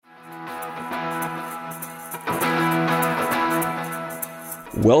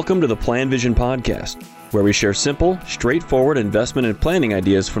Welcome to the PlanVision podcast, where we share simple, straightforward investment and planning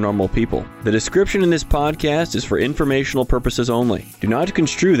ideas for normal people. The description in this podcast is for informational purposes only. Do not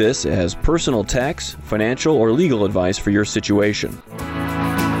construe this as personal tax, financial, or legal advice for your situation.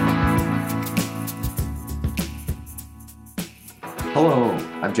 Hello,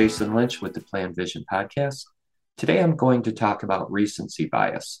 I'm Jason Lynch with the PlanVision podcast. Today I'm going to talk about recency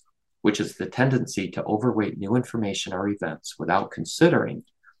bias, which is the tendency to overweight new information or events without considering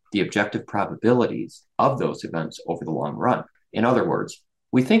the objective probabilities of those events over the long run. In other words,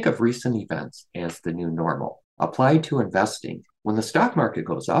 we think of recent events as the new normal. Applied to investing, when the stock market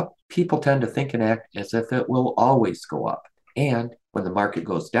goes up, people tend to think and act as if it will always go up. And when the market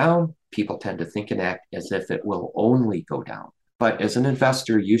goes down, people tend to think and act as if it will only go down. But as an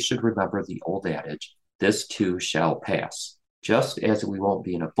investor, you should remember the old adage, this too shall pass. Just as we won't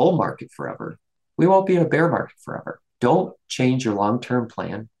be in a bull market forever, we won't be in a bear market forever. Don't change your long-term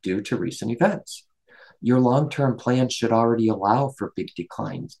plan due to recent events. Your long-term plan should already allow for big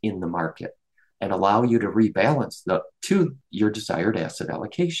declines in the market and allow you to rebalance to your desired asset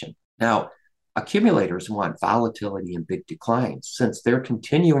allocation. Now, accumulators want volatility and big declines since they're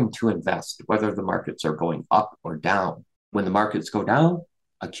continuing to invest whether the markets are going up or down. When the markets go down,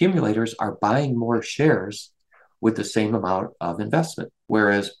 accumulators are buying more shares with the same amount of investment.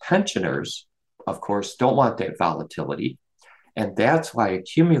 Whereas pensioners, of course, don't want that volatility. And that's why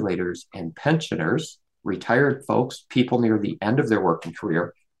accumulators and pensioners, retired folks, people near the end of their working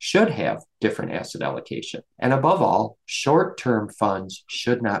career, should have different asset allocation. And above all, short-term funds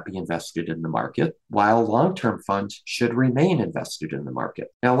should not be invested in the market, while long-term funds should remain invested in the market.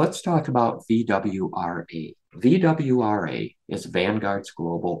 Now let's talk about VWRA. VWRA is Vanguard's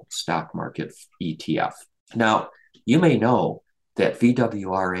global stock market ETF. Now, you may know that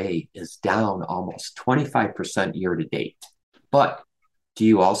VWRA is down almost 25% year to date. But do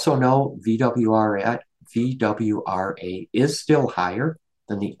you also know VWRA is still higher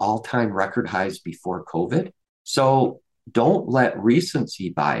than the all-time record highs before COVID? So don't let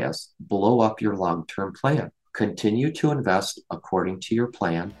recency bias blow up your long-term plan. Continue to invest according to your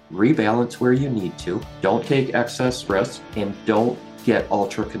plan, rebalance where you need to, don't take excess risk, and don't get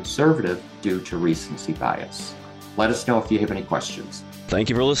ultra-conservative due to recency bias. Let us know if you have any questions. Thank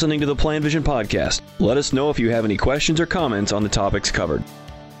you for listening to the PlanVision podcast. Let us know if you have any questions or comments on the topics covered.